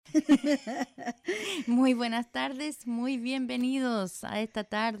Muy buenas tardes, muy bienvenidos a esta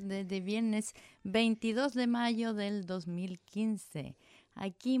tarde de viernes 22 de mayo del 2015.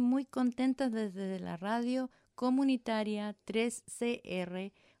 Aquí muy contentas desde la radio comunitaria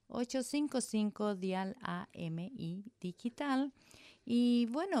 3CR 855 Dial AMI Digital. Y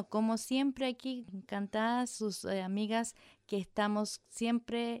bueno, como siempre aquí encantadas sus amigas que estamos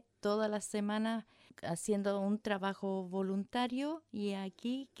siempre todas las semanas haciendo un trabajo voluntario y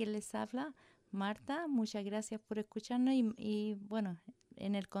aquí que les habla Marta, muchas gracias por escucharnos y bueno,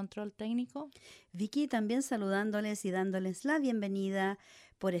 en el control técnico. Vicky también saludándoles y dándoles la bienvenida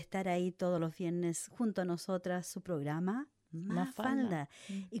por estar ahí todos los viernes junto a nosotras, su programa Mafalda.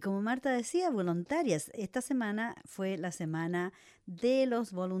 Y como Marta decía, voluntarias. Esta semana fue la semana de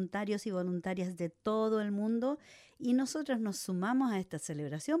los voluntarios y voluntarias de todo el mundo y nosotros nos sumamos a esta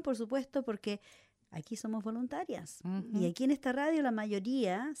celebración, por supuesto, porque aquí somos voluntarias. Y aquí en esta radio la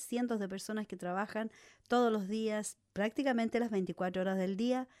mayoría, cientos de personas que trabajan todos los días, prácticamente las 24 horas del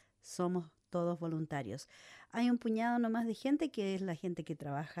día, somos todos voluntarios. Hay un puñado nomás de gente que es la gente que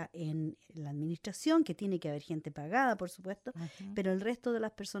trabaja en la administración, que tiene que haber gente pagada, por supuesto, pero el resto de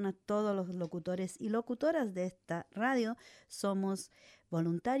las personas, todos los locutores y locutoras de esta radio, somos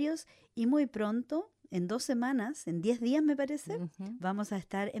voluntarios y muy pronto, en 2 semanas, en 10 días me parece, vamos a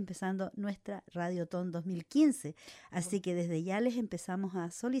estar empezando nuestra Radiotón 2015. Así que desde ya les empezamos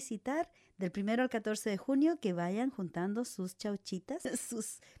a solicitar del 1 al 14 de junio que vayan juntando sus chauchitas,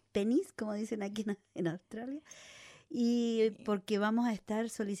 sus pennies, como dicen aquí en Australia, y porque vamos a estar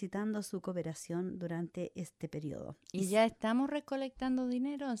solicitando su cooperación durante este periodo. Y ya estamos recolectando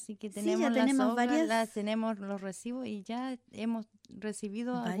dinero, así que tenemos, sí, ya tenemos tenemos los recibos y ya hemos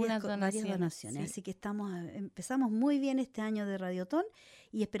recibido algunas varias donaciones. Sí. Así que empezamos muy bien este año de Radiotón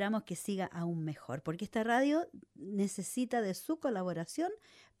y esperamos que siga aún mejor, porque esta radio necesita de su colaboración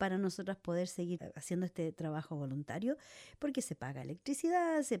para nosotras poder seguir haciendo este trabajo voluntario, porque se paga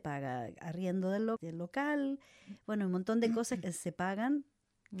electricidad, se paga arriendo del local, bueno, un montón de cosas que se pagan.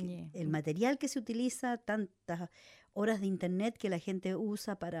 El material que se utiliza, tantas horas de internet que la gente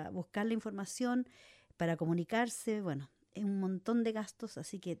usa para buscar la información, para comunicarse, bueno, es un montón de gastos,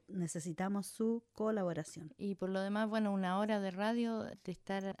 así que necesitamos su colaboración. Y por lo demás, bueno, una hora de radio, de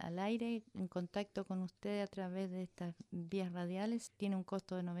estar al aire, en contacto con usted a través de estas vías radiales, tiene un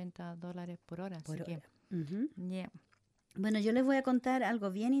costo de $90 por hora. Por hora. Bueno, yo les voy a contar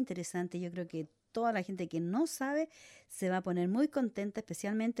algo bien interesante. Yo creo que toda la gente que no sabe se va a poner muy contenta,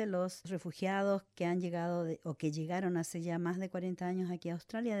 especialmente los refugiados que han llegado o que llegaron hace ya más de 40 años aquí a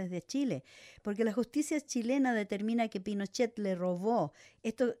Australia desde Chile, porque la justicia chilena determina que Pinochet le robó.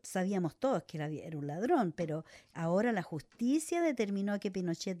 Esto sabíamos todos que era un ladrón, pero ahora la justicia determinó que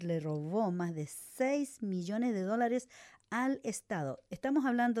Pinochet le robó más de $6 millones al Estado. Estamos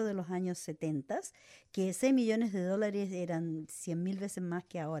hablando de los años 70, que $6 millones eran 100.000 veces más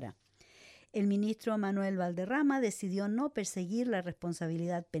que ahora. El ministro Manuel Valderrama decidió no perseguir la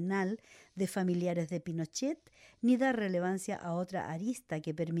responsabilidad penal de familiares de Pinochet ni dar relevancia a otra arista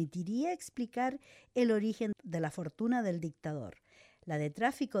que permitiría explicar el origen de la fortuna del dictador, la de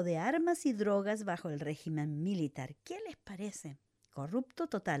tráfico de armas y drogas bajo el régimen militar. ¿Qué les parece? Corrupto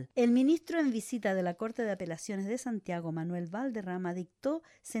total. El ministro en visita de la Corte de Apelaciones de Santiago, Manuel Valderrama, dictó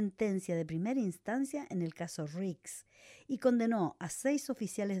sentencia de primera instancia en el caso Riggs y condenó a 6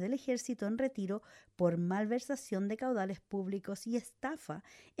 oficiales del ejército en retiro por malversación de caudales públicos y estafa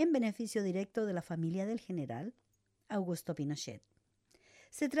en beneficio directo de la familia del general Augusto Pinochet.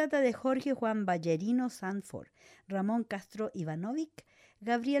 Se trata de Jorge Juan Ballerino Sanford, Ramón Castro Ivanovic,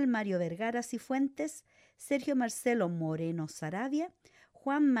 Gabriel Mario Vergara Cifuentes, Sergio Marcelo Moreno Saravia,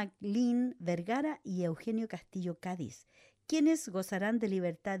 Juan Maclín Vergara y Eugenio Castillo Cádiz, quienes gozarán de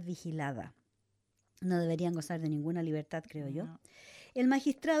libertad vigilada. No deberían gozar de ninguna libertad, creo yo. El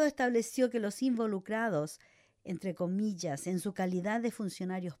magistrado estableció que los involucrados, entre comillas, en su calidad de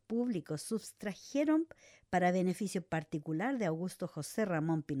funcionarios públicos, sustrajeron para beneficio particular de Augusto José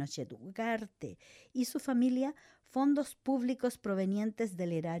Ramón Pinochet Ugarte y su familia fondos públicos provenientes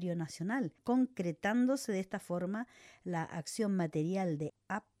del erario nacional, concretándose de esta forma la acción material de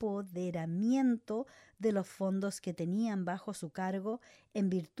apoderamiento de los fondos que tenían bajo su cargo en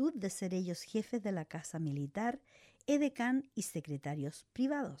virtud de ser ellos jefes de la Casa Militar, edecán y secretarios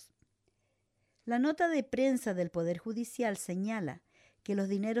privados. La nota de prensa del Poder Judicial señala que los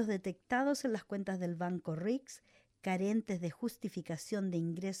dineros detectados en las cuentas del Banco Riggs, carentes de justificación de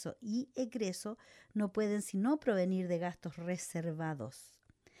ingreso y egreso, no pueden sino provenir de gastos reservados.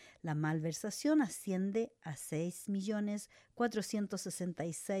 La malversación asciende a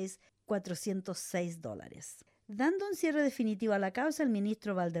 $6.466.406. Dando un cierre definitivo a la causa, el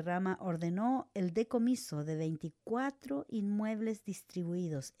ministro Valderrama ordenó el decomiso de 24 inmuebles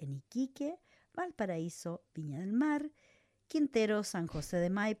distribuidos en Iquique, Valparaíso, Viña del Mar, Quintero, San José de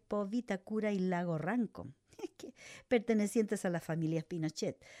Maipo, Vitacura y Lago Ranco, pertenecientes a las familias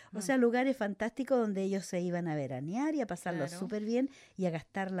Pinochet. O sea, lugares fantásticos donde ellos se iban a veranear y a pasarlo Claro. súper bien y a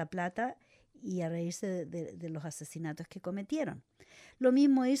gastar la plata y a reírse de los asesinatos que cometieron. Lo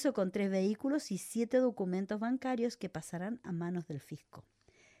mismo hizo con 3 vehículos y 7 documentos bancarios que pasarán a manos del fisco.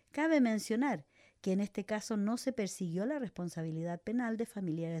 Cabe mencionar que en este caso no se persiguió la responsabilidad penal de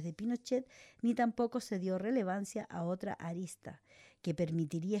familiares de Pinochet ni tampoco se dio relevancia a otra arista que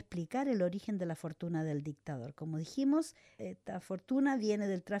permitiría explicar el origen de la fortuna del dictador. Como dijimos, esta fortuna viene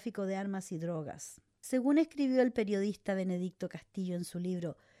del tráfico de armas y drogas. Según escribió el periodista Benedicto Castillo en su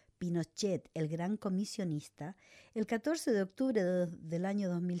libro Pinochet, el gran comisionista, el 14 de octubre del año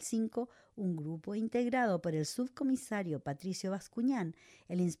 2005, un grupo integrado por el subcomisario Patricio Bascuñán,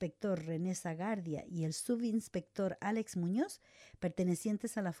 el inspector René Zagardia y el subinspector Alex Muñoz,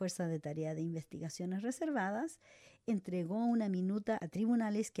 pertenecientes a la Fuerza de Tarea de Investigaciones Reservadas, entregó una minuta a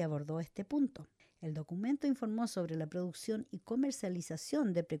tribunales que abordó este punto. El documento informó sobre la producción y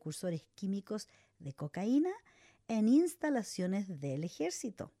comercialización de precursores químicos de cocaína en instalaciones del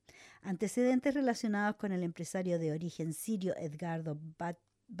ejército. Antecedentes relacionados con el empresario de origen sirio Edgardo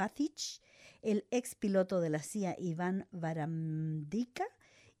Batic, el ex piloto de la CIA Iván Varamdica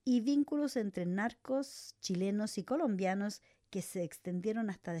y vínculos entre narcos chilenos y colombianos que se extendieron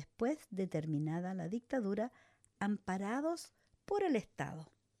hasta después de terminada la dictadura, amparados por el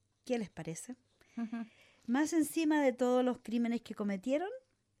Estado. ¿Qué les parece? Más encima de todos los crímenes que cometieron,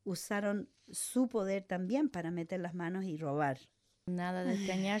 usaron su poder también para meter las manos y robar. Nada de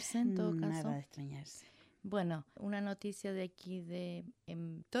extrañarse en todo caso. Nada de extrañarse. Bueno, una noticia de aquí de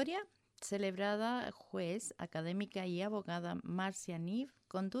Victoria. Celebrada juez, académica y abogada Marcia Niv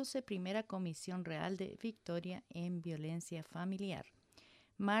conduce primera comisión real de Victoria en violencia familiar.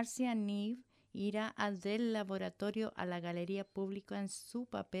 Marcia Niv irá del laboratorio a la galería pública en su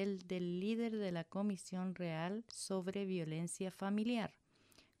papel de líder de la Comisión Real sobre Violencia Familiar.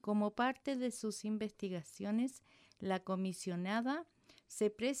 Como parte de sus investigaciones, la comisionada se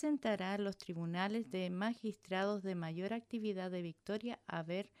presentará a los tribunales de magistrados de mayor actividad de Victoria a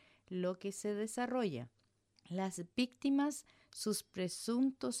ver lo que se desarrolla. Las víctimas, sus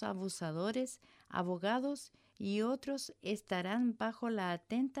presuntos abusadores, abogados y otros estarán bajo la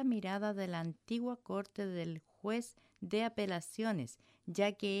atenta mirada de la antigua corte del juez de apelaciones,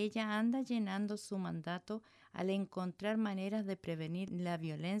 ya que ella anda llenando su mandato al encontrar maneras de prevenir la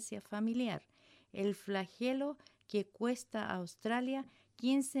violencia familiar, el flagelo que cuesta a Australia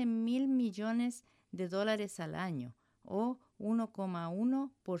 15.000 millones de dólares al año, o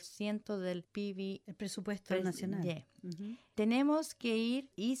 1,1% del PIB. El presupuesto nacional. Yeah. Tenemos que ir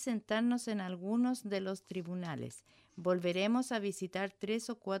y sentarnos en algunos de los tribunales. Volveremos a visitar 3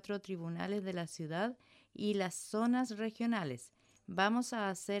 o 4 tribunales de la ciudad y las zonas regionales. Vamos a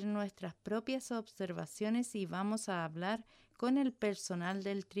hacer nuestras propias observaciones y vamos a hablar con el personal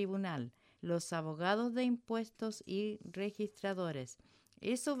del tribunal, los abogados de impuestos y registradores.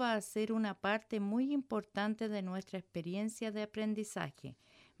 Eso va a ser una parte muy importante de nuestra experiencia de aprendizaje.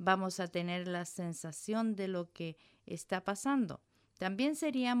 Vamos a tener la sensación de lo que está pasando. También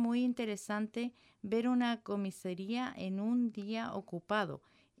sería muy interesante ver una comisaría en un día ocupado.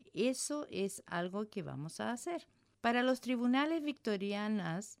 Eso es algo que vamos a hacer. Para los tribunales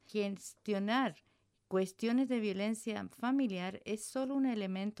victorianos, gestionar cuestiones de violencia familiar es solo un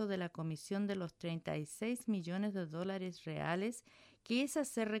elemento de la comisión de los 36 millones de dólares reales, que es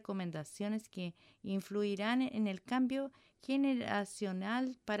hacer recomendaciones que influirán en el cambio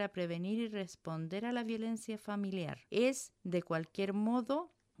generacional para prevenir y responder a la violencia familiar. Es, de cualquier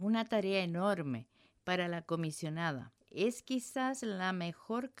modo, una tarea enorme para la comisionada. Es quizás la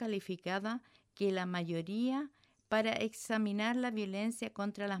mejor calificada que la mayoría para examinar la violencia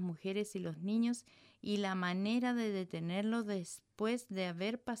contra las mujeres y los niños y la manera de detenerlo después de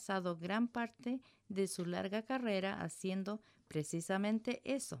haber pasado gran parte de su larga carrera haciendo precisamente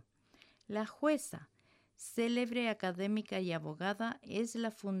eso. La jueza, célebre académica y abogada, es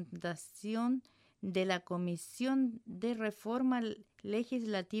la fundación de la Comisión de Reforma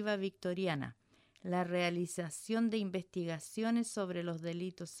Legislativa Victoriana, la realización de investigaciones sobre los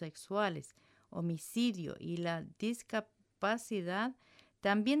delitos sexuales, homicidio y la discapacidad.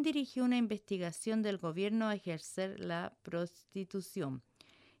 También dirigió una investigación del gobierno a ejercer la prostitución.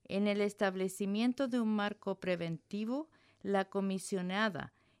 En el establecimiento de un marco preventivo, la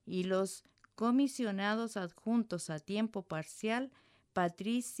comisionada y los comisionados adjuntos a tiempo parcial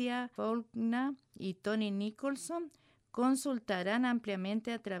Patricia Faulkner y Tony Nicholson consultarán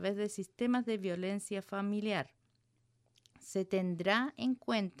ampliamente a través de sistemas de violencia familiar. Se tendrá en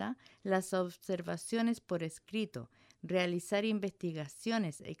cuenta las observaciones por escrito, realizar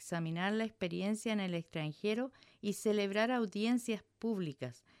investigaciones, examinar la experiencia en el extranjero y celebrar audiencias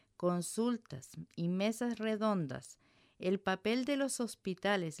públicas, consultas y mesas redondas. El papel de los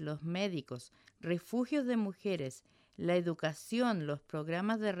hospitales, los médicos, refugios de mujeres, la educación, los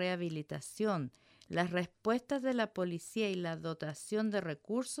programas de rehabilitación, las respuestas de la policía y la dotación de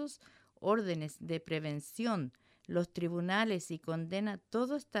recursos, órdenes de prevención, los tribunales y condena,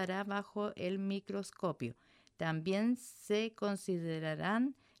 todo estará bajo el microscopio. También se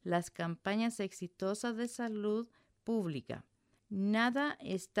considerarán las campañas exitosas de salud pública. Nada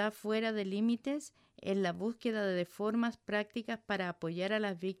está fuera de límites en la búsqueda de formas prácticas para apoyar a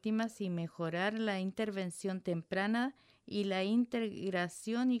las víctimas y mejorar la intervención temprana y la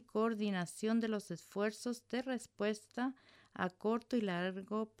integración y coordinación de los esfuerzos de respuesta a corto y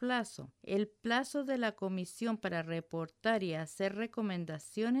largo plazo. El plazo de la comisión para reportar y hacer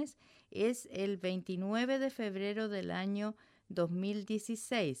recomendaciones es el 29 de febrero del año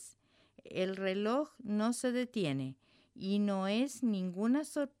 2016. El reloj no se detiene y no es ninguna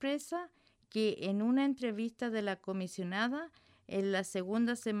sorpresa que en una entrevista de la comisionada en la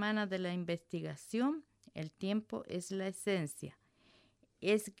segunda semana de la investigación, el tiempo es la esencia.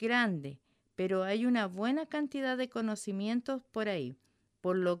 Es grande, pero hay una buena cantidad de conocimientos por ahí,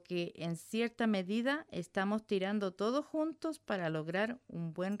 por lo que en cierta medida estamos tirando todos juntos para lograr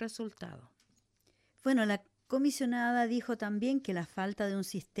un buen resultado. Bueno, la comisionada dijo también que la falta de un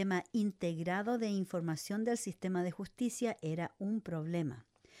sistema integrado de información del sistema de justicia era un problema.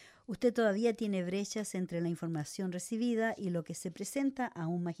 Usted todavía tiene brechas entre la información recibida y lo que se presenta a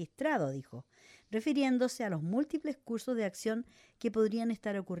un magistrado, dijo, refiriéndose a los múltiples cursos de acción que podrían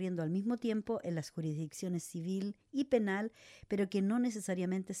estar ocurriendo al mismo tiempo en las jurisdicciones civil y penal, pero que no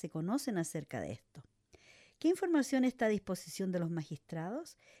necesariamente se conocen acerca de esto. ¿Qué información está a disposición de los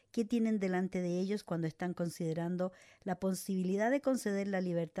magistrados? ¿Qué tienen delante de ellos cuando están considerando la posibilidad de conceder la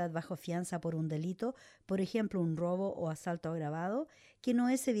libertad bajo fianza por un delito, por ejemplo, un robo o asalto agravado, que no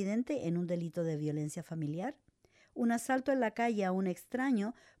es evidente en un delito de violencia familiar? Un asalto en la calle a un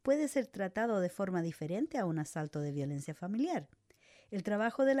extraño puede ser tratado de forma diferente a un asalto de violencia familiar. El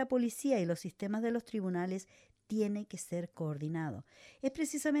trabajo de la policía y los sistemas de los tribunales tiene que ser coordinado. Es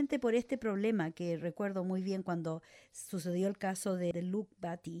precisamente por este problema que recuerdo muy bien cuando sucedió el caso de Luke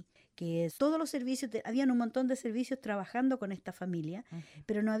Batty, que todos los servicios, habían un montón de servicios trabajando con esta familia,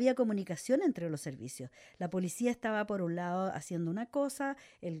 pero no había comunicación entre los servicios. La policía estaba por un lado haciendo una cosa,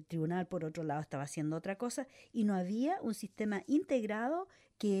 el tribunal por otro lado estaba haciendo otra cosa, y no había un sistema integrado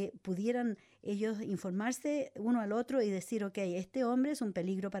que pudieran ellos informarse uno al otro y decir, ok, este hombre es un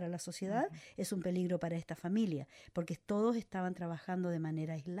peligro para la sociedad, es un peligro para esta familia, porque todos estaban trabajando de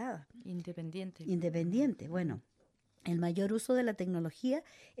manera aislada. Independiente. Bueno, el mayor uso de la tecnología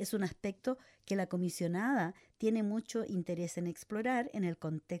es un aspecto que la comisionada tiene mucho interés en explorar en el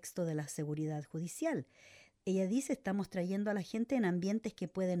contexto de la seguridad judicial. Ella dice, estamos trayendo a la gente en ambientes que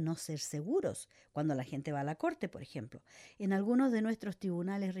pueden no ser seguros, cuando la gente va a la corte, por ejemplo. En algunos de nuestros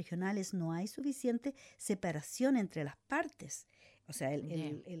tribunales regionales no hay suficiente separación entre las partes. O sea,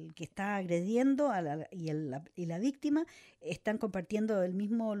 el que está agrediendo y la víctima están compartiendo el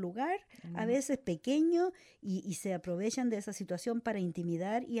mismo lugar, a veces pequeño, y se aprovechan de esa situación para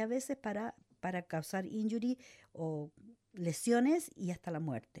intimidar y a veces para causar injury o lesiones y hasta la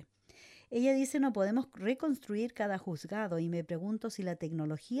muerte. Ella dice, no podemos reconstruir cada juzgado y me pregunto si la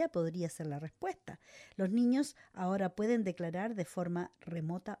tecnología podría ser la respuesta. Los niños ahora pueden declarar de forma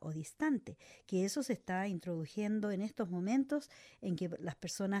remota o distante, que eso se está introduciendo en estos momentos en que las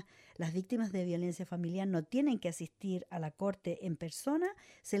personas, las víctimas de violencia familiar no tienen que asistir a la corte en persona,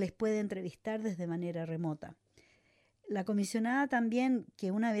 se les puede entrevistar desde manera remota. La comisionada también,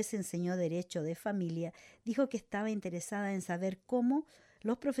 que una vez enseñó Derecho de Familia, dijo que estaba interesada en saber cómo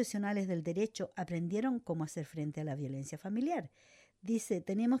los profesionales del derecho aprendieron cómo hacer frente a la violencia familiar. Dice,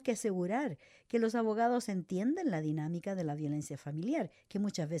 tenemos que asegurar que los abogados entienden la dinámica de la violencia familiar, que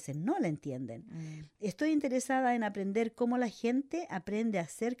muchas veces no la entienden. Estoy interesada en aprender cómo la gente aprende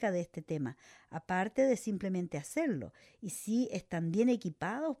acerca de este tema, aparte de simplemente hacerlo, y si están bien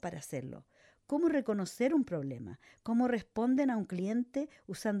equipados para hacerlo. ¿Cómo reconocer un problema? ¿Cómo responden a un cliente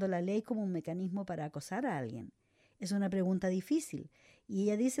usando la ley como un mecanismo para acosar a alguien? Es una pregunta difícil. Y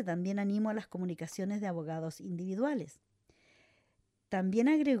ella dice, también animo a las comunicaciones de abogados individuales. También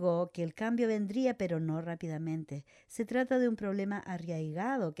agregó que el cambio vendría, pero no rápidamente. Se trata de un problema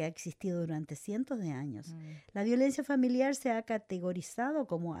arraigado que ha existido durante cientos de años. La violencia familiar se ha categorizado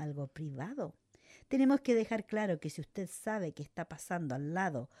como algo privado. Tenemos que dejar claro que si usted sabe que está pasando al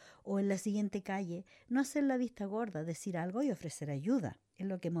lado o en la siguiente calle, no hacer la vista gorda, decir algo y ofrecer ayuda. Es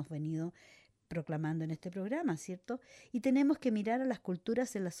lo que hemos venido proclamando en este programa, ¿cierto? Y tenemos que mirar a las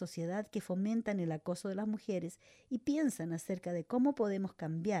culturas en la sociedad que fomentan el acoso de las mujeres y piensan acerca de cómo podemos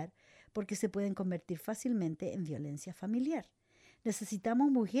cambiar, porque se pueden convertir fácilmente en violencia familiar.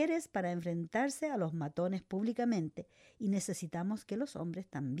 Necesitamos mujeres para enfrentarse a los matones públicamente y necesitamos que los hombres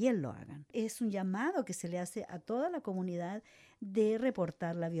también lo hagan. Es un llamado que se le hace a toda la comunidad de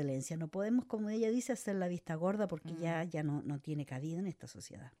reportar la violencia. No podemos, como ella dice, hacer la vista gorda porque ya no tiene cabida en esta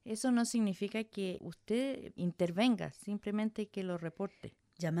sociedad. Eso no significa que usted intervenga, simplemente que lo reporte.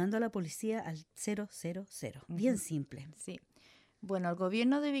 Llamando a la policía al 000. Bien simple. Sí. Bueno, el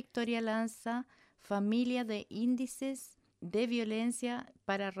gobierno de Victoria lanza familia de índices de violencia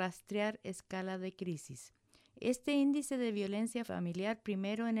para rastrear escala de crisis. Este índice de violencia familiar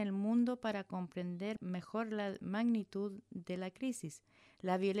primero en el mundo para comprender mejor la magnitud de la crisis.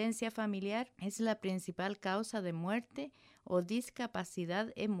 La violencia familiar es la principal causa de muerte o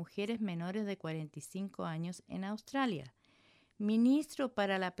discapacidad en mujeres menores de 45 años en Australia. Ministro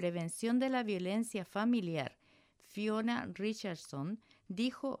para la Prevención de la Violencia Familiar, Fiona Richardson,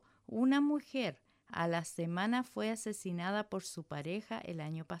 dijo: una mujer a la semana fue asesinada por su pareja el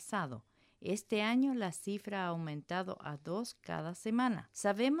año pasado. Este año la cifra ha aumentado a 2 cada semana.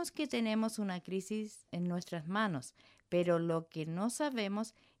 Sabemos que tenemos una crisis en nuestras manos, pero lo que no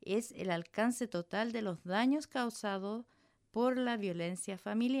sabemos es el alcance total de los daños causados por la violencia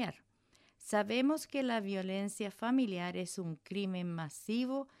familiar. Sabemos que la violencia familiar es un crimen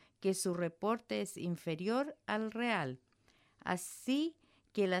masivo, que su reporte es inferior al real. Así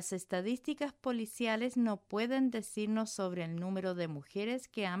que las estadísticas policiales no pueden decirnos sobre el número de mujeres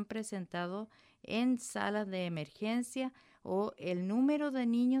que han presentado en salas de emergencia o el número de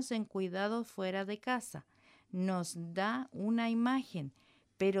niños en cuidados fuera de casa. Nos da una imagen,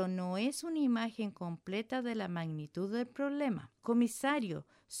 pero no es una imagen completa de la magnitud del problema. Comisario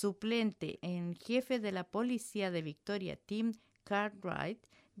suplente en jefe de la policía de Victoria, Tim Cartwright,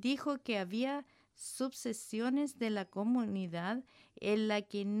 dijo que había subsecciones de la comunidad en la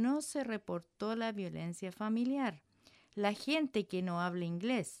que no se reportó la violencia familiar. La gente que no habla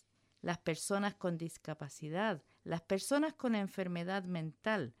inglés, las personas con discapacidad, las personas con enfermedad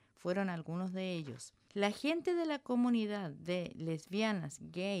mental, fueron algunos de ellos. La gente de la comunidad de lesbianas,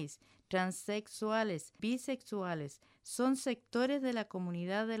 gays, transexuales, bisexuales, son sectores de la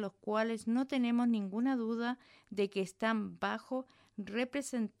comunidad de los cuales no tenemos ninguna duda de que están bajo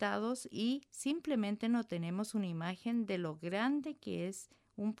representados y simplemente no tenemos una imagen de lo grande que es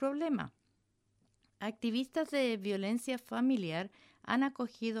un problema. Activistas de violencia familiar han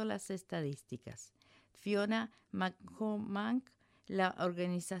acogido las estadísticas. Fiona McCormack, la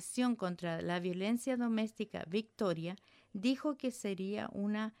Organización contra la Violencia Doméstica Victoria, dijo que sería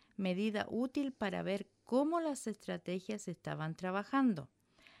una medida útil para ver cómo las estrategias estaban trabajando.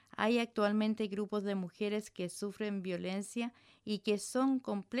 Hay actualmente grupos de mujeres que sufren violencia y que son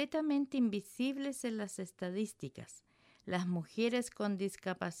completamente invisibles en las estadísticas. Las mujeres con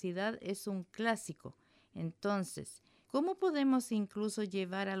discapacidad es un clásico. Entonces, ¿cómo podemos incluso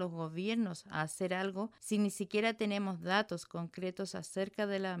llevar a los gobiernos a hacer algo si ni siquiera tenemos datos concretos acerca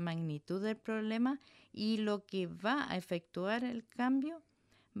de la magnitud del problema y lo que va a efectuar el cambio?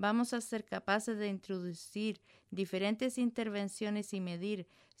 Vamos a ser capaces de introducir diferentes intervenciones y medir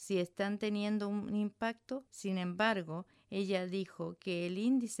si están teniendo un impacto. Sin embargo, ella dijo que el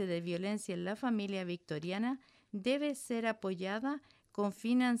índice de violencia en la familia victoriana debe ser apoyada con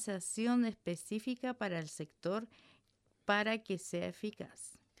financiación específica para el sector para que sea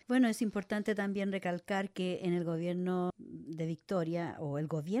eficaz. Bueno, es importante también recalcar que en el gobierno de Victoria, o el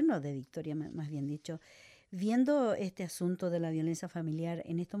gobierno de Victoria más bien dicho, viendo este asunto de la violencia familiar,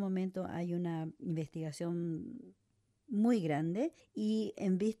 en estos momentos hay una investigación muy grande y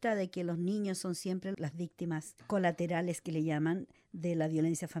en vista de que los niños son siempre las víctimas colaterales que le llaman de la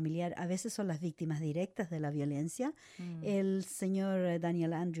violencia familiar, a veces son las víctimas directas de la violencia. El señor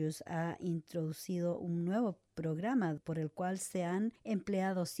Daniel Andrews ha introducido un nuevo programa por el cual se han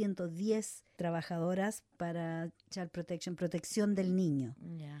empleado 110 trabajadoras para Child Protection, protección del niño.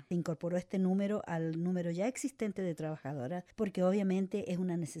 Se incorporó este número al número ya existente de trabajadoras porque obviamente es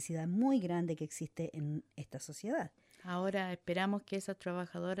una necesidad muy grande que existe en esta sociedad. Ahora esperamos que esas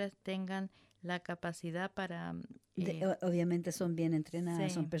trabajadoras tengan la capacidad para... Obviamente son bien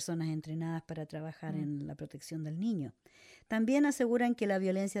entrenadas, sí. son personas entrenadas para trabajar en la protección del niño. También aseguran que la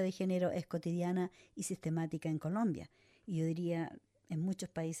violencia de género es cotidiana y sistemática en Colombia. Y yo diría en muchos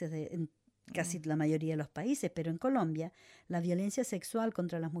países, en casi la mayoría de los países, pero en Colombia la violencia sexual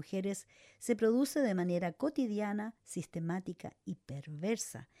contra las mujeres se produce de manera cotidiana, sistemática y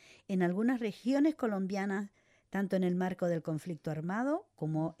perversa. En algunas regiones colombianas, tanto en el marco del conflicto armado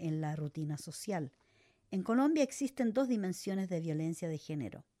como en la rutina social. En Colombia existen dos dimensiones de violencia de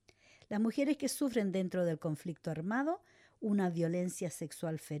género. Las mujeres que sufren dentro del conflicto armado una violencia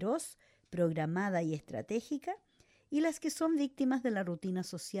sexual feroz, programada y estratégica, y las que son víctimas de la rutina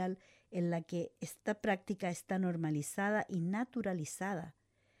social en la que esta práctica está normalizada y naturalizada,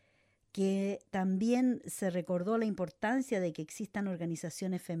 que también se recordó la importancia de que existan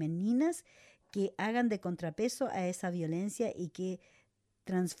organizaciones femeninas que hagan de contrapeso a esa violencia y que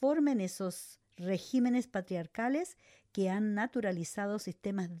transformen esos regímenes patriarcales que han naturalizado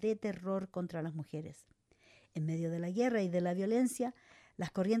sistemas de terror contra las mujeres. En medio de la guerra y de la violencia,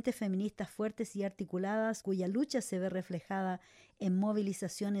 las corrientes feministas fuertes y articuladas, cuya lucha se ve reflejada en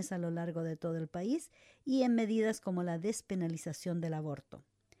movilizaciones a lo largo de todo el país y en medidas como la despenalización del aborto.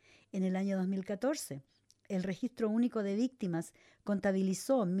 En el año 2014, el Registro Único de Víctimas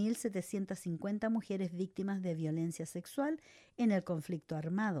contabilizó 1.750 mujeres víctimas de violencia sexual en el conflicto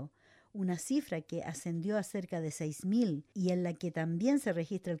armado, una cifra que ascendió a cerca de 6.000 y en la que también se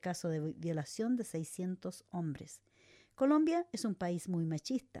registra el caso de violación de 600 hombres. Colombia es un país muy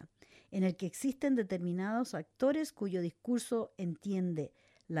machista, en el que existen determinados actores cuyo discurso entiende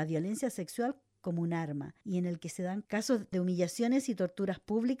la violencia sexual como un arma y en el que se dan casos de humillaciones y torturas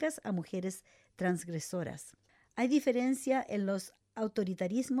públicas a mujeres transgresoras. Hay diferencia en los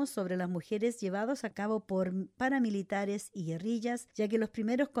autoritarismos sobre las mujeres llevados a cabo por paramilitares y guerrillas, ya que los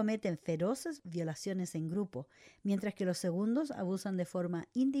primeros cometen feroces violaciones en grupo, mientras que los segundos abusan de forma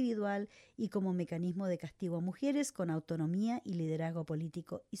individual y como mecanismo de castigo a mujeres con autonomía y liderazgo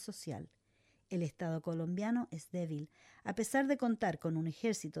político y social. El Estado colombiano es débil, a pesar de contar con un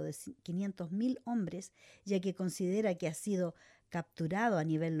ejército de 500.000 hombres, ya que considera que ha sido capturado a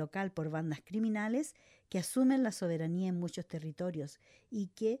nivel local por bandas criminales que asumen la soberanía en muchos territorios y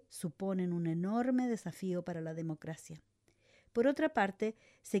que suponen un enorme desafío para la democracia. Por otra parte,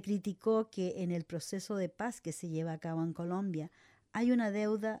 se criticó que en el proceso de paz que se lleva a cabo en Colombia hay una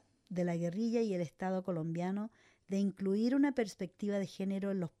deuda de la guerrilla y el Estado colombiano de incluir una perspectiva de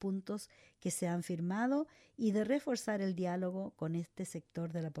género en los puntos que se han firmado y de reforzar el diálogo con este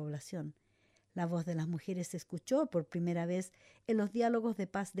sector de la población. La voz de las mujeres se escuchó por primera vez en los diálogos de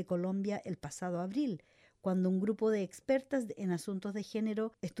paz de Colombia el pasado abril, cuando un grupo de expertas en asuntos de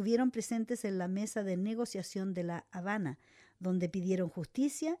género estuvieron presentes en la mesa de negociación de La Habana, donde pidieron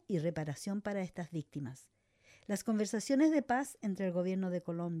justicia y reparación para estas víctimas. Las conversaciones de paz entre el gobierno de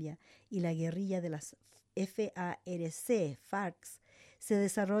Colombia y la guerrilla de las FARC se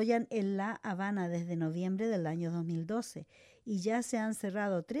desarrollan en La Habana desde noviembre del año 2012 y ya se han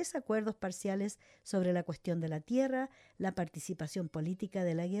cerrado 3 acuerdos parciales sobre la cuestión de la tierra, la participación política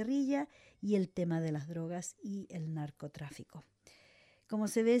de la guerrilla y el tema de las drogas y el narcotráfico. Como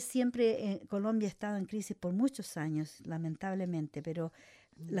se ve, siempre Colombia ha estado en crisis por muchos años, lamentablemente, pero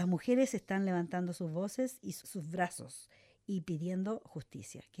las mujeres están levantando sus voces y sus brazos y pidiendo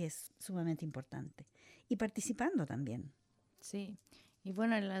justicia, que es sumamente importante. Y participando también. Sí, y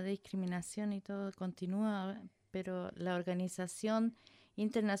bueno, la discriminación y todo continúa, pero la organización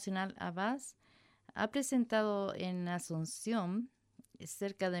internacional AVAS ha presentado en Asunción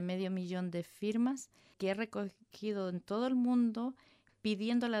cerca de 500.000 de firmas que ha recogido en todo el mundo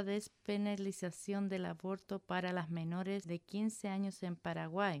pidiendo la despenalización del aborto para las menores de 15 años en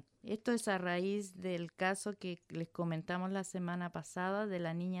Paraguay. Esto es a raíz del caso que les comentamos la semana pasada de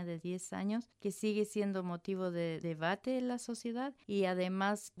la niña de 10 años que sigue siendo motivo de debate en la sociedad y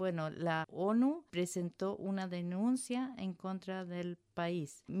además, bueno, la ONU presentó una denuncia en contra del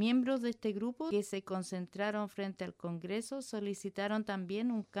país. Miembros de este grupo que se concentraron frente al Congreso solicitaron también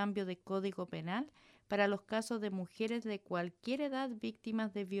un cambio de código penal para los casos de mujeres de cualquier edad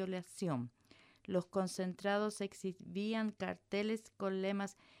víctimas de violación. Los concentrados exhibían carteles con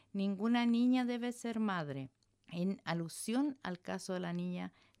lemas «Ninguna niña debe ser madre», en alusión al caso de la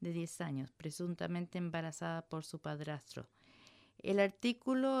niña de 10 años, presuntamente embarazada por su padrastro. El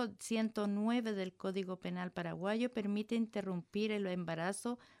artículo 109 del Código Penal paraguayo permite interrumpir el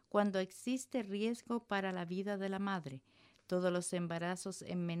embarazo cuando existe riesgo para la vida de la madre. Todos los embarazos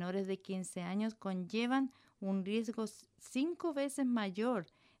en menores de 15 años conllevan un riesgo 5 veces mayor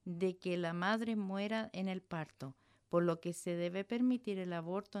de que la madre muera en el parto, por lo que se debe permitir el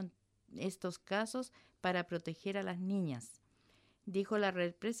aborto estos casos para proteger a las niñas, dijo la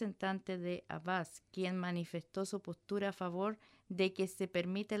representante de Abbas, quien manifestó su postura a favor de que se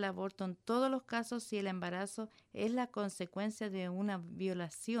permite el aborto en todos los casos si el embarazo es la consecuencia de una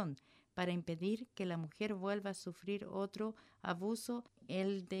violación, para impedir que la mujer vuelva a sufrir otro abuso,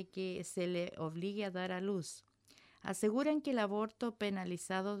 el de que se le obligue a dar a luz. Aseguran que el aborto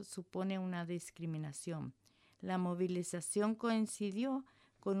penalizado supone una discriminación. La movilización coincidió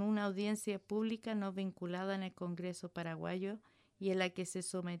con una audiencia pública no vinculada en el Congreso paraguayo y en la que se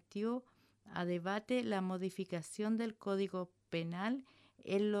sometió a debate la modificación del Código Penal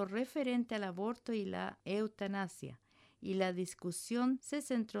en lo referente al aborto y la eutanasia, y la discusión se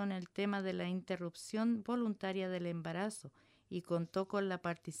centró en el tema de la interrupción voluntaria del embarazo y contó con la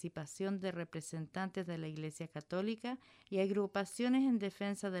participación de representantes de la Iglesia Católica y agrupaciones en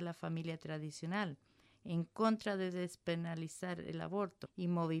defensa de la familia tradicional, en contra de despenalizar el aborto, y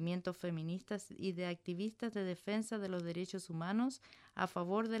movimientos feministas y de activistas de defensa de los derechos humanos a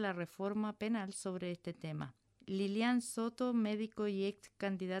favor de la reforma penal sobre este tema. Lilian Soto, médico y ex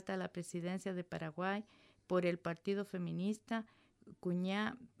candidata a la presidencia de Paraguay por el Partido Feminista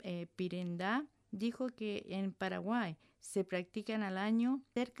Cuñá Pirendá, dijo que en Paraguay se practican al año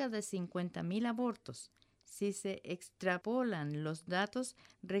cerca de 50.000 abortos. Si se extrapolan los datos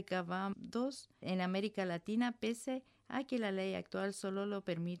recabados en América Latina, pese a que la ley actual solo lo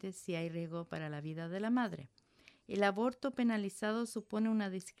permite si hay riesgo para la vida de la madre. El aborto penalizado supone una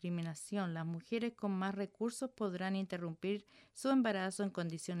discriminación. Las mujeres con más recursos podrán interrumpir su embarazo en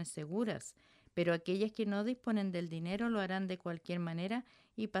condiciones seguras, pero aquellas que no disponen del dinero lo harán de cualquier manera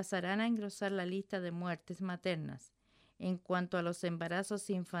y pasarán a engrosar la lista de muertes maternas. En cuanto a los embarazos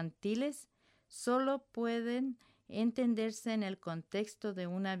infantiles, solo pueden entenderse en el contexto de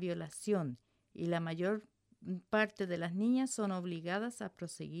una violación y la mayor parte de las niñas son obligadas a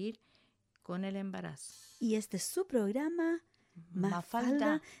proseguir con el embarazo. Y este es su programa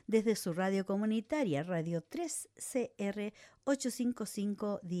Mafalda, desde su radio comunitaria, Radio 3CR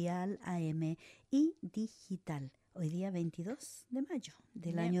 855 Dial AM y digital. Hoy día 22 de mayo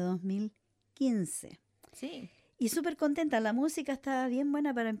del año 2015. Sí. Y súper contenta, la música está bien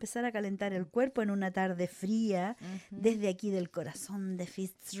buena para empezar a calentar el cuerpo en una tarde fría, desde aquí del corazón de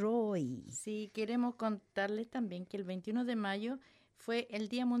Fitzroy. Sí, queremos contarles también que el 21 de mayo fue el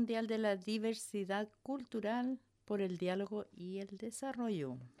Día Mundial de la Diversidad Cultural por el Diálogo y el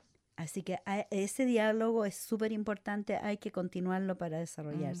Desarrollo. Así que ese diálogo es súper importante, hay que continuarlo para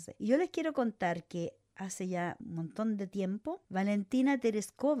desarrollarse. Y yo les quiero contar que hace ya un montón de tiempo, Valentina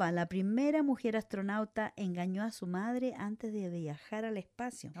Tereskova, la primera mujer astronauta, engañó a su madre antes de viajar al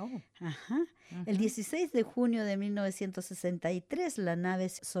espacio. El 16 de junio de 1963, la nave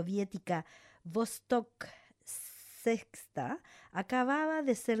soviética Vostok Sexta acababa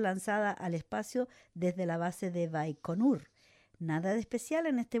de ser lanzada al espacio desde la base de Baikonur. Nada de especial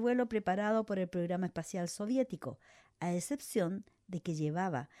en este vuelo preparado por el programa espacial soviético, a excepción de que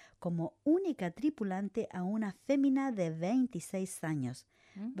llevaba como única tripulante a una fémina de 26 años,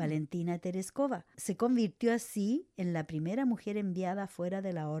 Valentina Tereskova. Se convirtió así en la primera mujer enviada fuera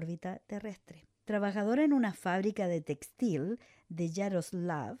de la órbita terrestre. Trabajadora en una fábrica de textil de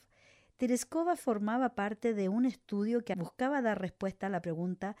Yaroslav, Tereskova formaba parte de un estudio que buscaba dar respuesta a la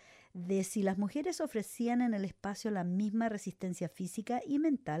pregunta de si las mujeres ofrecían en el espacio la misma resistencia física y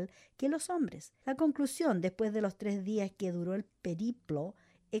mental que los hombres. La conclusión, después de los 3 días que duró el periplo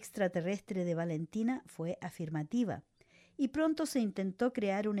extraterrestre de Valentina, fue afirmativa. Y pronto se intentó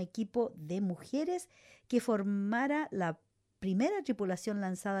crear un equipo de mujeres que formara la primera tripulación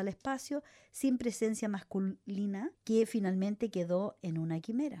lanzada al espacio sin presencia masculina, que finalmente quedó en una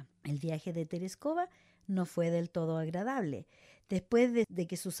quimera. El viaje de Tereskova no fue del todo agradable. Después de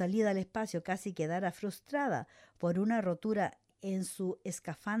que su salida al espacio casi quedara frustrada por una rotura en su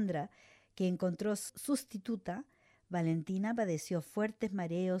escafandra que encontró sustituta, Valentina padeció fuertes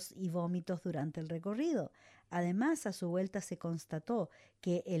mareos y vómitos durante el recorrido. Además, a su vuelta se constató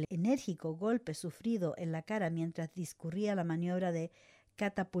que el enérgico golpe sufrido en la cara mientras discurría la maniobra de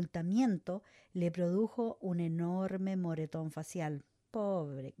catapultamiento le produjo un enorme moretón facial.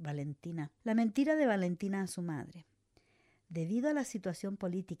 Pobre Valentina. La mentira de Valentina a su madre. Debido a la situación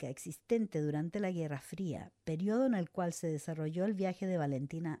política existente durante la Guerra Fría, periodo en el cual se desarrolló el viaje de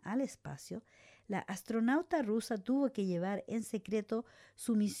Valentina al espacio, la astronauta rusa tuvo que llevar en secreto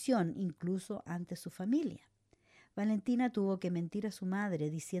su misión incluso ante su familia. Valentina tuvo que mentir a su madre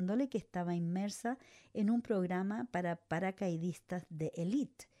diciéndole que estaba inmersa en un programa para paracaidistas de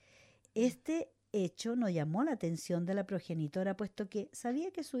élite. Este hecho no llamó la atención de la progenitora, puesto que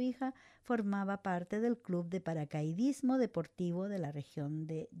sabía que su hija formaba parte del club de paracaidismo deportivo de la región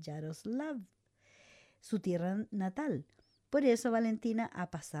de Yaroslav, su tierra natal. Por eso Valentina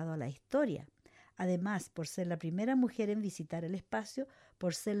ha pasado a la historia. Además, por ser la primera mujer en visitar el espacio,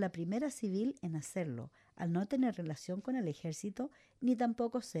 por ser la primera civil en hacerlo, al no tener relación con el ejército ni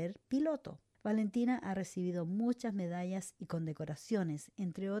tampoco ser piloto. Valentina ha recibido muchas medallas y condecoraciones,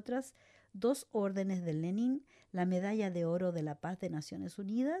 entre otras 2 órdenes de Lenin, la Medalla de Oro de la Paz de Naciones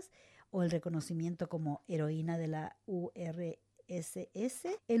Unidas o el reconocimiento como heroína de la URSS.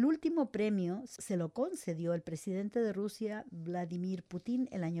 El último premio se lo concedió el presidente de Rusia, Vladimir Putin,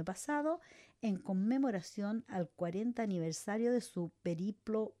 el año pasado, en conmemoración al 40 aniversario de su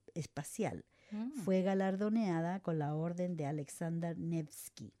periplo espacial. Fue galardoneada con la Orden de Alexander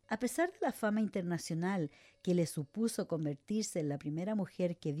Nevsky. A pesar de la fama internacional que le supuso convertirse en la primera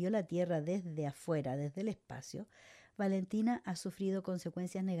mujer que vio la Tierra desde afuera, desde el espacio, Valentina ha sufrido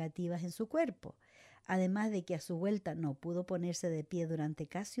consecuencias negativas en su cuerpo. Además de que a su vuelta no pudo ponerse de pie durante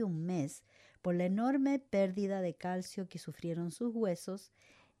casi un mes por la enorme pérdida de calcio que sufrieron sus huesos.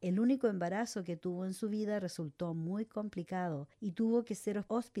 El único embarazo que tuvo en su vida resultó muy complicado y tuvo que ser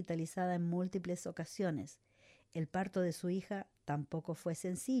hospitalizada en múltiples ocasiones. El parto de su hija tampoco fue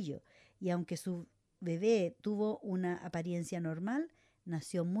sencillo y aunque su bebé tuvo una apariencia normal,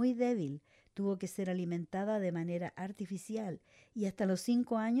 nació muy débil, tuvo que ser alimentada de manera artificial y hasta los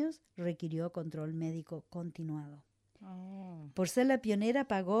 5 años requirió control médico continuado. Por ser la pionera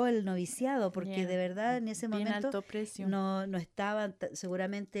pagó el noviciado, porque de verdad en ese momento alto precio. no estaban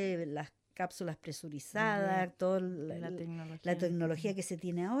seguramente las cápsulas presurizadas, toda la tecnología que se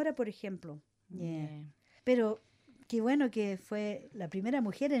tiene ahora, por ejemplo. Pero qué bueno que fue la primera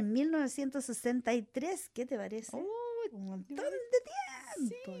mujer en 1963. ¿Qué te parece? Un montón de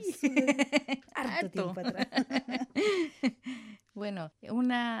tiempo. Sí. Harto tiempo atrás. Bueno,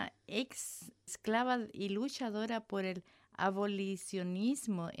 una ex esclava y luchadora por el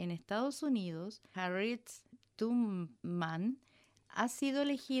abolicionismo en Estados Unidos, Harriet Tubman, ha sido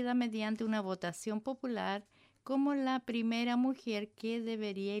elegida mediante una votación popular como la primera mujer que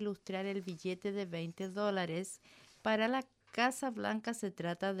debería ilustrar el billete de $20. Para la Casa Blanca se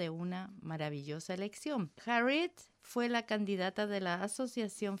trata de una maravillosa elección. Harriet fue la candidata de la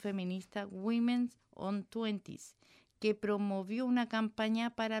asociación feminista Women on Twenties, que promovió una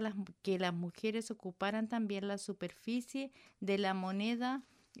campaña para que las mujeres ocuparan también la superficie de la moneda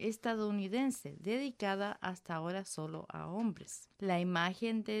estadounidense, dedicada hasta ahora solo a hombres. La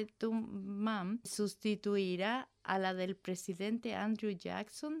imagen de Tubman sustituirá a la del presidente Andrew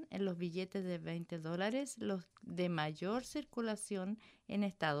Jackson en los billetes de $20, los de mayor circulación en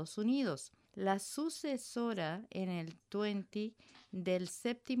Estados Unidos. La sucesora en el 20 del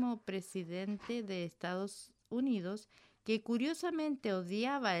 7º presidente de Estados Unidos, que curiosamente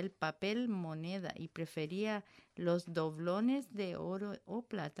odiaba el papel moneda y prefería los doblones de oro o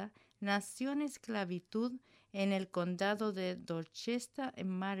plata, nació en esclavitud en el condado de Dorchester, en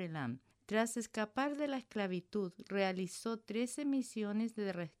Maryland. Tras escapar de la esclavitud, realizó 13 misiones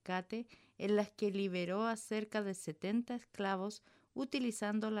de rescate en las que liberó a cerca de 70 esclavos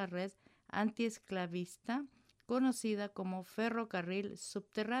utilizando la red antiesclavista conocida como ferrocarril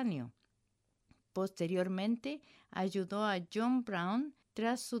subterráneo. Posteriormente, ayudó a John Brown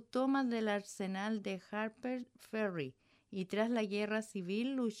tras su toma del arsenal de Harper Ferry y tras la guerra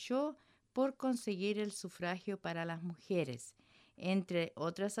civil luchó por conseguir el sufragio para las mujeres. Entre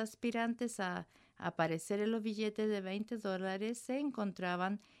otras aspirantes a aparecer en los billetes de $20 se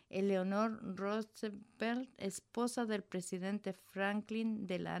encontraban Eleanor Roosevelt, esposa del presidente Franklin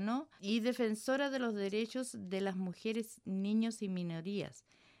Delano y defensora de los derechos de las mujeres, niños y minorías.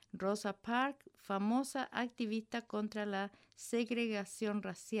 Rosa Parks, famosa activista contra la segregación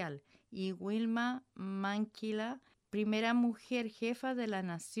racial, y Wilma Mankiller, primera mujer jefa de la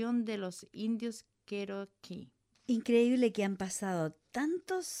nación de los indios Cherokee. Increíble que han pasado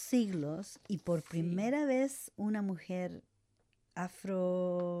tantos siglos y por primera vez una mujer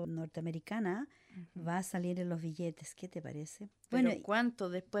afro-norteamericana va a salir en los billetes. ¿Qué te parece? Pero bueno, ¿cuánto?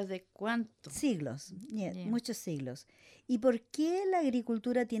 ¿Después de cuánto? Siglos, muchos siglos. ¿Y por qué la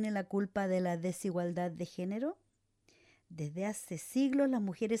agricultura tiene la culpa de la desigualdad de género? Desde hace siglos las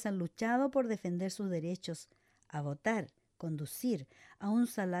mujeres han luchado por defender sus derechos a votar, conducir, a un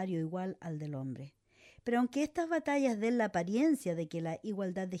salario igual al del hombre. Pero aunque estas batallas den la apariencia de que la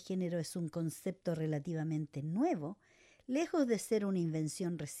igualdad de género es un concepto relativamente nuevo, lejos de ser una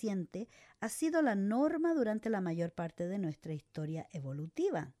invención reciente, ha sido la norma durante la mayor parte de nuestra historia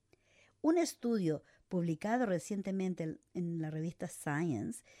evolutiva. Un estudio publicado recientemente en la revista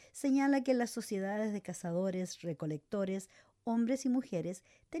Science, señala que las sociedades de cazadores, recolectores, hombres y mujeres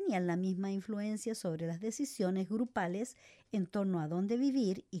tenían la misma influencia sobre las decisiones grupales en torno a dónde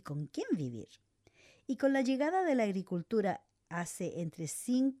vivir y con quién vivir. Y con la llegada de la agricultura hace entre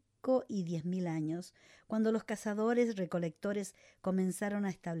 5 y 10.000 años, cuando los cazadores recolectores comenzaron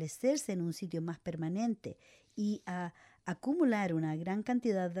a establecerse en un sitio más permanente y a acumular una gran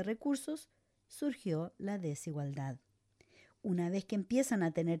cantidad de recursos, surgió la desigualdad. Una vez que empiezan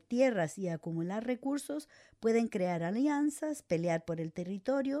a tener tierras y a acumular recursos, pueden crear alianzas, pelear por el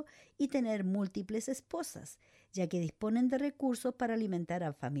territorio y tener múltiples esposas, ya que disponen de recursos para alimentar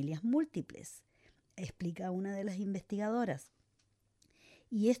a familias múltiples, explica una de las investigadoras.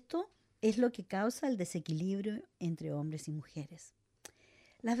 Y esto es lo que causa el desequilibrio entre hombres y mujeres.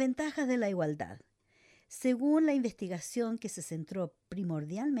 Las ventajas de la igualdad. Según la investigación, que se centró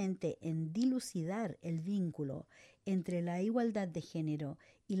primordialmente en dilucidar el vínculo entre la igualdad de género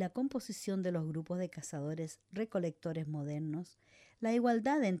y la composición de los grupos de cazadores-recolectores modernos, la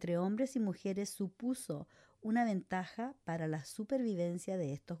igualdad entre hombres y mujeres supuso una ventaja para la supervivencia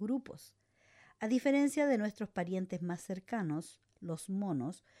de estos grupos. A diferencia de nuestros parientes más cercanos, los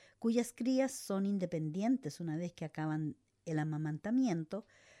monos, cuyas crías son independientes una vez que acaban el amamantamiento,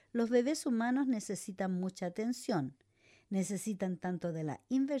 los bebés humanos necesitan mucha atención. Necesitan tanto de la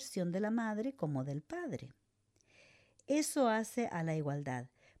inversión de la madre como del padre. Eso hace a la igualdad,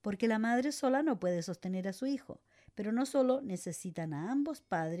 porque la madre sola no puede sostener a su hijo, pero no solo necesitan a ambos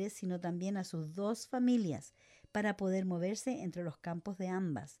padres, sino también a sus dos familias para poder moverse entre los campos de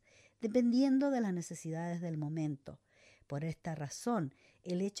ambas, dependiendo de las necesidades del momento. Por esta razón,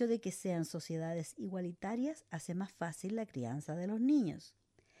 el hecho de que sean sociedades igualitarias hace más fácil la crianza de los niños.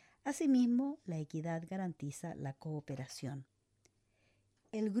 Asimismo, la equidad garantiza la cooperación.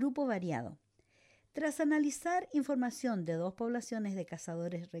 El grupo variado. Tras analizar información de dos poblaciones de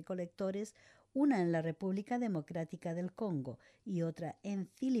cazadores-recolectores, una en la República Democrática del Congo y otra en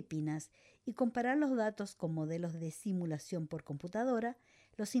Filipinas, y comparar los datos con modelos de simulación por computadora,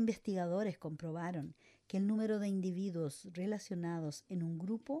 los investigadores comprobaron que el número de individuos relacionados en un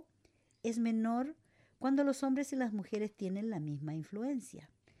grupo es menor cuando los hombres y las mujeres tienen la misma influencia.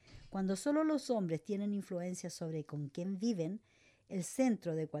 Cuando solo los hombres tienen influencia sobre con quién viven, el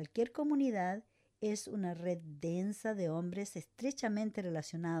centro de cualquier comunidad es una red densa de hombres estrechamente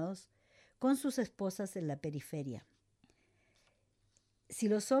relacionados con sus esposas en la periferia. Si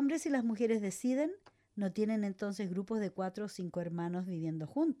los hombres y las mujeres deciden, no tienen entonces grupos de 4 o 5 hermanos viviendo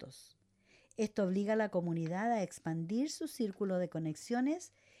juntos. Esto obliga a la comunidad a expandir su círculo de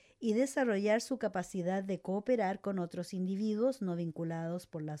conexiones y desarrollar su capacidad de cooperar con otros individuos no vinculados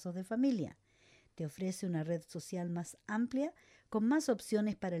por lazos de familia. Te ofrece una red social más amplia, con más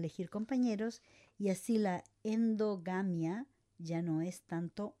opciones para elegir compañeros, y así la endogamia ya no es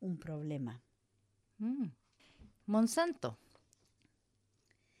tanto un problema. Monsanto.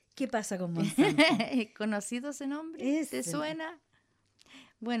 ¿Qué pasa con Monsanto? ¿Conocido ese nombre? ¿Te suena?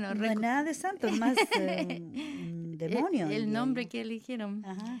 Bueno, no es nada de santo, es más un demonio. El nombre que eligieron.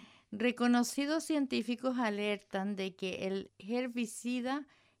 Ajá. Reconocidos científicos alertan de que el herbicida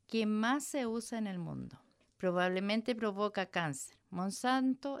que más se usa en el mundo probablemente provoca cáncer.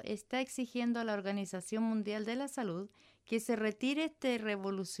 Monsanto está exigiendo a la Organización Mundial de la Salud que se retire este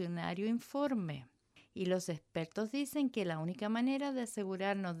revolucionario informe. Y los expertos dicen que la única manera de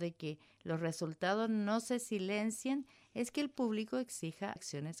asegurarnos de que los resultados no se silencien es que el público exija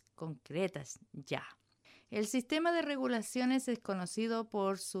acciones concretas ya. El sistema de regulaciones es conocido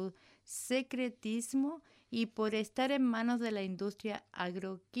por su secretismo y por estar en manos de la industria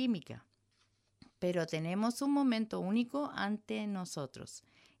agroquímica. Pero tenemos un momento único ante nosotros.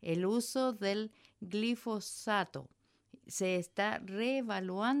 El uso del glifosato se está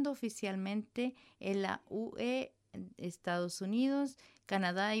reevaluando oficialmente en la UE, Estados Unidos,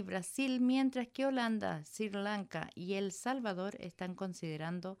 Canadá y Brasil, mientras que Holanda, Sri Lanka y El Salvador están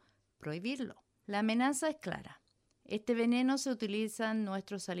considerando prohibirlo. La amenaza es clara. Este veneno se utiliza en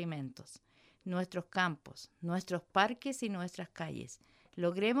nuestros alimentos, nuestros campos, nuestros parques y nuestras calles.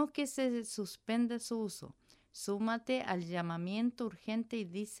 Logremos que se suspenda su uso. Súmate al llamamiento urgente y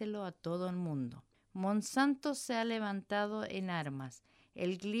díselo a todo el mundo. Monsanto se ha levantado en armas.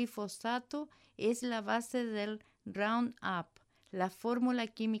 El glifosato es la base del Roundup, la fórmula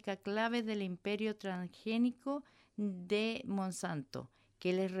química clave del imperio transgénico de Monsanto,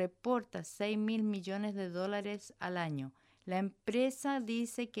 que les reporta 6.000 millones de dólares al año. La empresa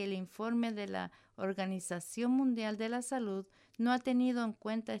dice que el informe de la Organización Mundial de la Salud no ha tenido en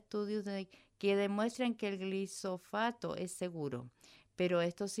cuenta estudios que demuestran que el glifosato es seguro, Pero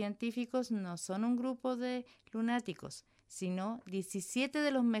estos científicos no son un grupo de lunáticos, sino 17 de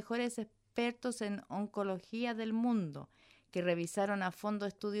los mejores expertos en oncología del mundo, que revisaron a fondo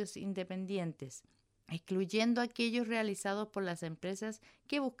estudios independientes, excluyendo aquellos realizados por las empresas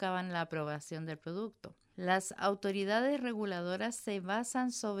que buscaban la aprobación del producto. Las autoridades reguladoras se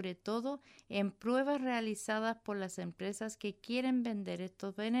basan sobre todo en pruebas realizadas por las empresas que quieren vender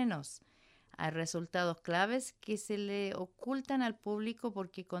estos venenos. Hay resultados claves que se le ocultan al público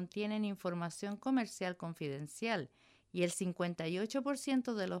porque contienen información comercial confidencial, y el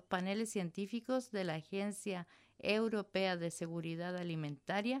 58% de los paneles científicos de la Agencia Europea de Seguridad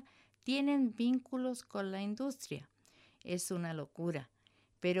Alimentaria tienen vínculos con la industria. Es una locura,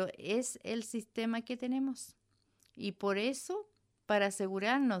 pero es el sistema que tenemos. Y por eso, para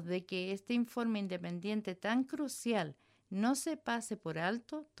asegurarnos de que este informe independiente tan crucial no se pase por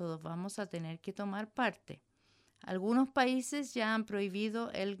alto, todos vamos a tener que tomar parte. Algunos países ya han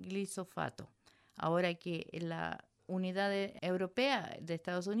prohibido el glifosato. Ahora que la Unidad Europea de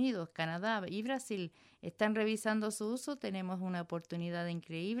Estados Unidos, Canadá y Brasil están revisando su uso, tenemos una oportunidad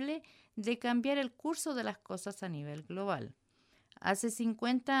increíble de cambiar el curso de las cosas a nivel global. Hace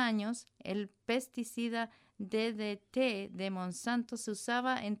 50 años, el pesticida DDT de Monsanto se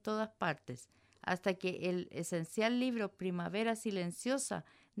usaba en todas partes, hasta que el esencial libro Primavera Silenciosa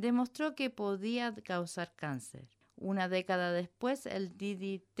demostró que podía causar cáncer. Una década después, el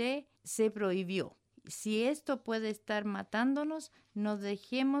DDT se prohibió. Si esto puede estar matándonos, no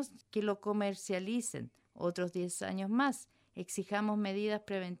dejemos que lo comercialicen. Otros 10 años más, exijamos medidas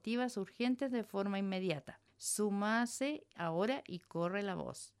preventivas urgentes de forma inmediata. Súmase ahora y corre la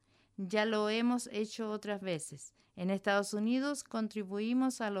voz. Ya lo hemos hecho otras veces. En Estados Unidos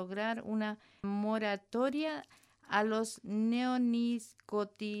contribuimos a lograr una moratoria a los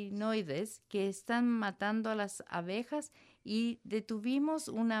neonicotinoides que están matando a las abejas y detuvimos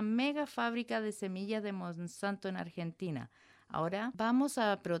una mega fábrica de semillas de Monsanto en Argentina. Ahora vamos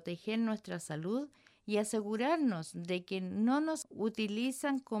a proteger nuestra salud y asegurarnos de que no nos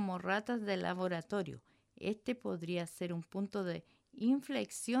utilizan como ratas de laboratorio. Este podría ser un punto de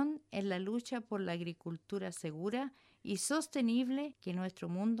inflexión en la lucha por la agricultura segura y sostenible que nuestro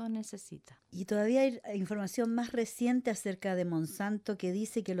mundo necesita. Y todavía hay información más reciente acerca de Monsanto que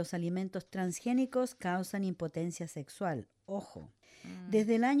dice que los alimentos transgénicos causan impotencia sexual. Ojo.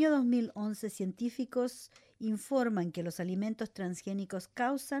 Desde el año 2011, científicos informan que los alimentos transgénicos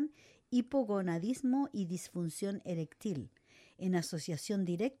causan hipogonadismo y disfunción eréctil, en asociación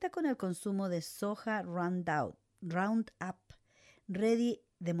directa con el consumo de soja Roundup Ready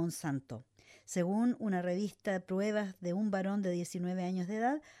de Monsanto. Según una revista de pruebas de un varón de 19 años de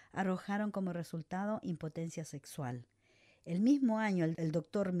edad, arrojaron como resultado impotencia sexual. El mismo año, el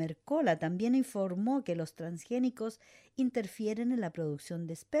doctor Mercola también informó que los transgénicos interfieren en la producción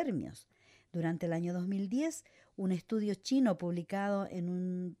de espermios. Durante el año 2010, un estudio chino publicado en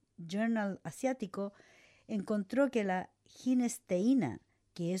un journal asiático encontró que la ginesteína,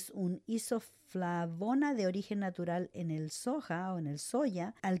 que es un isoflavona de origen natural en el soja o en el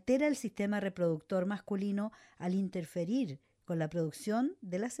soya, altera el sistema reproductor masculino al interferir con la producción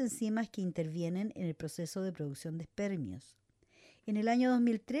de las enzimas que intervienen en el proceso de producción de espermios. En el año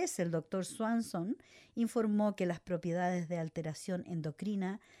 2013, el Dr. Swanson informó que las propiedades de alteración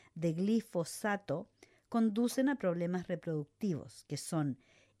endocrina de glifosato conducen a problemas reproductivos, que son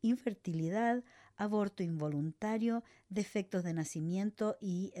infertilidad, aborto involuntario, defectos de nacimiento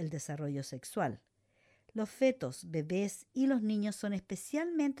y el desarrollo sexual. Los fetos, bebés y los niños son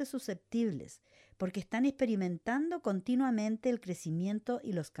especialmente susceptibles porque están experimentando continuamente el crecimiento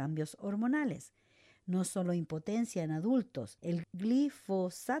y los cambios hormonales. No solo impotencia en adultos, el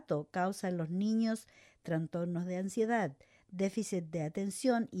glifosato causa en los niños trastornos de ansiedad, déficit de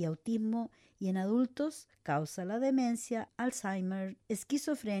atención y autismo, y en adultos causa la demencia, Alzheimer,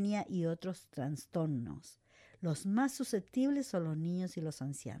 esquizofrenia y otros trastornos. Los más susceptibles son los niños y los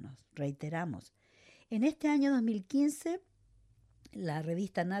ancianos. Reiteramos, en este año 2015, la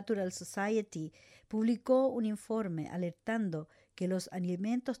revista Natural Society publicó un informe alertando que los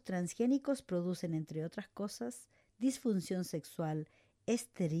alimentos transgénicos producen, entre otras cosas, disfunción sexual,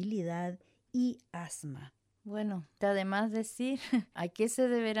 esterilidad y asma. Bueno, además decir a qué se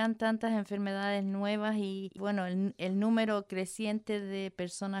deberán tantas enfermedades nuevas y, bueno, el número creciente de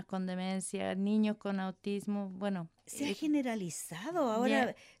personas con demencia, niños con autismo, bueno. Se ha generalizado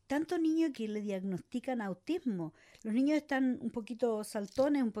ahora, tanto niños que le diagnostican autismo. Los niños están un poquito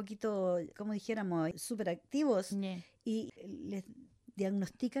saltones, un poquito, como dijéramos, súper activos y les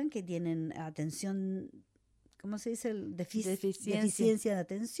diagnostican que tienen atención, ¿cómo se dice? Deficiencia de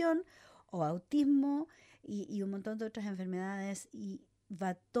atención o autismo. Y un montón de otras enfermedades, y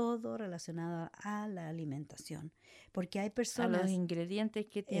va todo relacionado a la alimentación, porque hay A personas... los ingredientes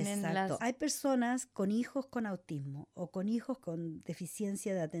que tienen Exacto. Hay personas con hijos con autismo o con hijos con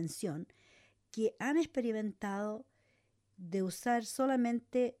deficiencia de atención que han experimentado de usar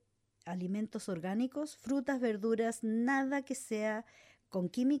solamente alimentos orgánicos, frutas, verduras, nada que sea con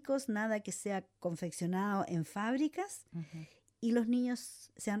químicos, nada que sea confeccionado en fábricas, Ujú. y los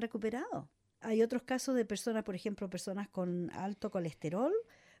niños se han recuperado. Hay otros casos de personas, por ejemplo, personas con alto colesterol,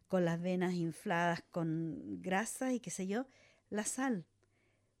 con las venas infladas con grasa y qué sé yo, la sal,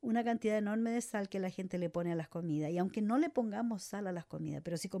 una cantidad enorme de sal que la gente le pone a las comidas. Y aunque no le pongamos sal a las comidas,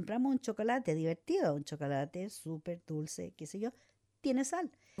 pero si compramos un chocolate divertido, un chocolate súper dulce, qué sé yo, tiene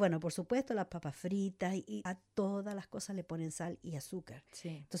sal. Bueno, por supuesto, las papas fritas y a todas las cosas le ponen sal y azúcar. Sí,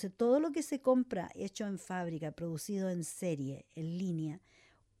 Entonces, todo lo que se compra hecho en fábrica, producido en serie, en línea,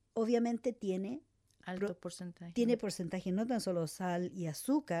 obviamente tiene alto porcentaje. tiene porcentajes no tan solo sal y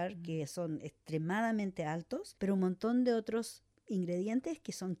azúcar, que son extremadamente altos, pero un montón de otros ingredientes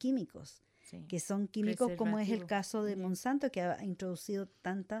que son químicos, Sí. que son químicos como es el Preservativo. caso de Bien. Monsanto, que ha introducido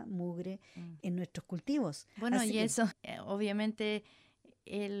tanta mugre Mm. en nuestros cultivos. Bueno, Así y que- eso, obviamente,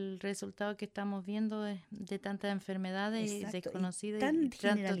 el resultado que estamos viendo de tantas enfermedades Exacto, y desconocidas tan tanto-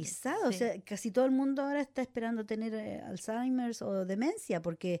 generalizado, o sí, sea, casi todo el mundo ahora está esperando tener Alzheimer's o demencia,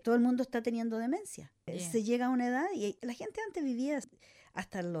 porque todo el mundo está teniendo demencia. Yeah. Se llega a una edad y la gente antes vivía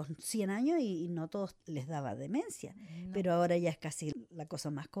hasta los 100 años y no todos les daba demencia, no, pero ahora ya es casi la cosa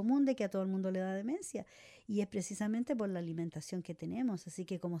más común de que a todo el mundo le da demencia, y es precisamente por la alimentación que tenemos. Así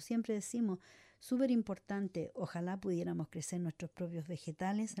que, como siempre decimos, súper importante, ojalá pudiéramos crecer nuestros propios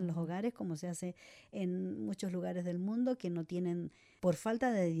vegetales en los hogares, como se hace en muchos lugares del mundo que no tienen, por falta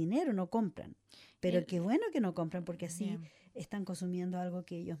de dinero, no compran. Pero El- qué bueno que no compran, porque así yeah. están consumiendo algo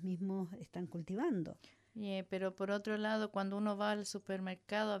que ellos mismos están cultivando. Pero por otro lado, cuando uno va al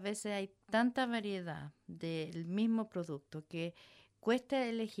supermercado, a veces hay tanta variedad del mismo producto que cuesta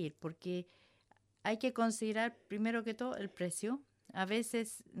elegir, porque hay que considerar primero que todo el precio. A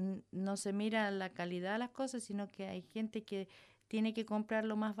veces no se mira la calidad de las cosas, sino que hay gente que tiene que comprar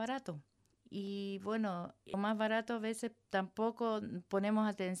lo más barato. Y bueno, lo más barato a veces tampoco ponemos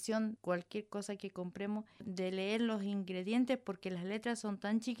atención cualquier cosa que compremos de leer los ingredientes, porque las letras son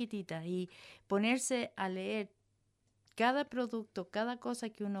tan chiquititas, y ponerse a leer cada producto, cada cosa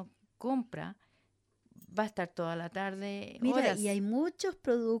que uno compra, va a estar toda la tarde, Mira, horas. y hay muchos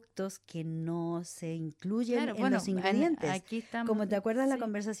productos que no se incluyen Claro, en bueno, los ingredientes. aquí estamos. Como te acuerdas la sí,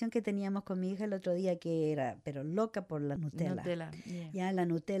 conversación que teníamos con mi hija el otro día, que era, pero loca por la Nutella. Nutella, yeah. Ya la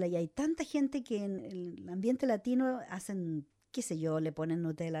Nutella, y hay tanta gente que en el ambiente latino hacen, qué sé yo, le ponen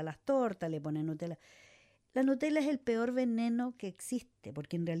Nutella a las tortas, le ponen Nutella. La Nutella es el peor veneno que existe,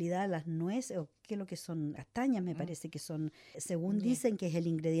 porque en realidad las nueces, o qué es lo que son, castañas me parece que son, según Yeah. dicen que es el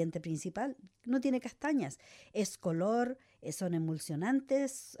ingrediente principal, no tiene castañas, es color, son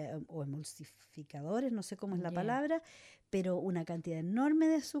emulsionantes o emulsificadores, no sé cómo es la Yeah. palabra, pero una cantidad enorme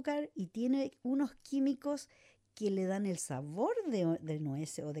de azúcar, y tiene unos químicos que le dan el sabor de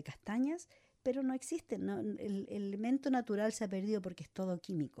nueces o de castañas, pero no existen, no, el elemento natural se ha perdido porque es todo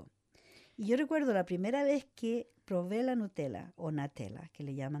químico. Y yo recuerdo la primera vez que probé la Nutella, o Natella, que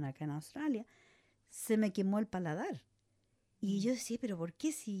le llaman acá en Australia, se me quemó el paladar. Y yo decía, pero ¿por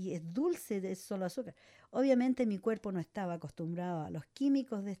qué si es dulce, es solo azúcar? Obviamente mi cuerpo no estaba acostumbrado a los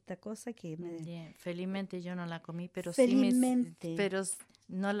químicos de esta cosa que me... Yeah. Felizmente yo no la comí, pero Felizmente. sí pero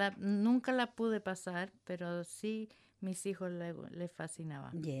nunca la pude pasar, pero sí mis hijos les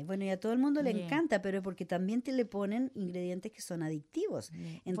fascinaba. Yeah, bueno, y a todo el mundo le Yeah. encanta, pero porque también te le ponen ingredientes que son adictivos.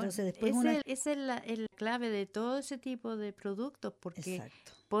 Yeah. Entonces Bueno, después uno... esa es la clave de todo ese tipo de productos, porque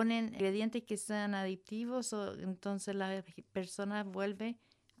Exacto. ponen ingredientes que sean adictivos, entonces la persona vuelve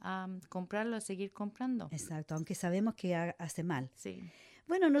a comprarlo, a seguir comprando. Exacto, aunque sabemos que hace mal. Sí.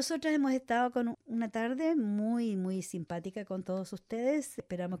 Bueno, nosotros hemos estado con una tarde muy, muy simpática con todos ustedes.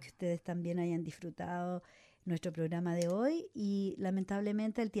 Esperamos que ustedes también hayan disfrutado nuestro programa de hoy, y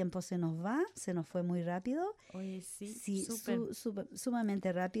lamentablemente el tiempo se nos va, se nos fue muy rápido. Oye, sí, Sí, súper.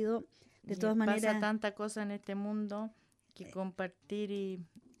 sumamente rápido. De Y todas pasa maneras, tanta cosa en este mundo que compartir, y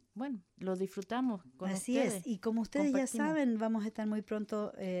bueno, lo disfrutamos con así ustedes. es. Y como ustedes ya Compartimos. saben, vamos a estar muy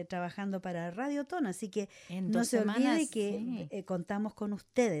pronto trabajando para Radio Ton, así que En no 2 se semanas, olvide que sí. contamos con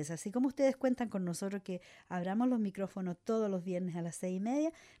ustedes. Así como ustedes cuentan con nosotros, que abramos los micrófonos todos los viernes a las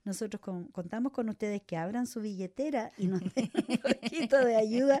 6:30, nosotros contamos con ustedes que abran su billetera y nos den un poquito de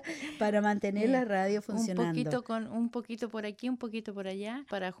ayuda para mantener la radio funcionando. Un poquito por aquí, un poquito por allá,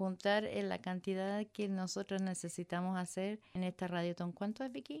 para juntar la cantidad que nosotros necesitamos hacer en esta Radio Ton. ¿Cuánto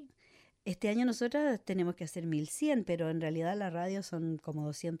es, Vicky? Este año nosotras tenemos que hacer 1.100, pero en realidad la radio son como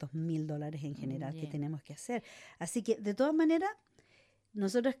 $200.000 en general que tenemos que hacer. Así que de todas maneras,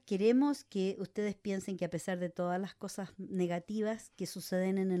 nosotros queremos que ustedes piensen que a pesar de todas las cosas negativas que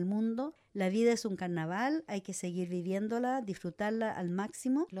suceden en el mundo, la vida es un carnaval, hay que seguir viviéndola, disfrutarla al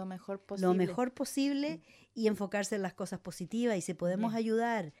máximo, lo mejor posible y enfocarse en las cosas positivas. Y si podemos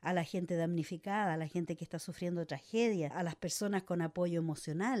ayudar a la gente damnificada, a la gente que está sufriendo tragedia, a las personas con apoyo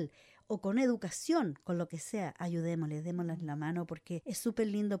emocional o con educación, con lo que sea, ayudémosles, démosles la mano, porque es súper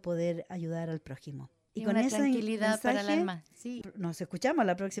lindo poder ayudar al prójimo. Y con esa tranquilidad para el alma. Sí. Nos escuchamos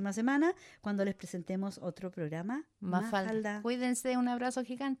la próxima semana cuando les presentemos otro programa. Mafalda. Cuídense, un abrazo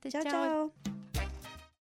gigante. Chao, chao.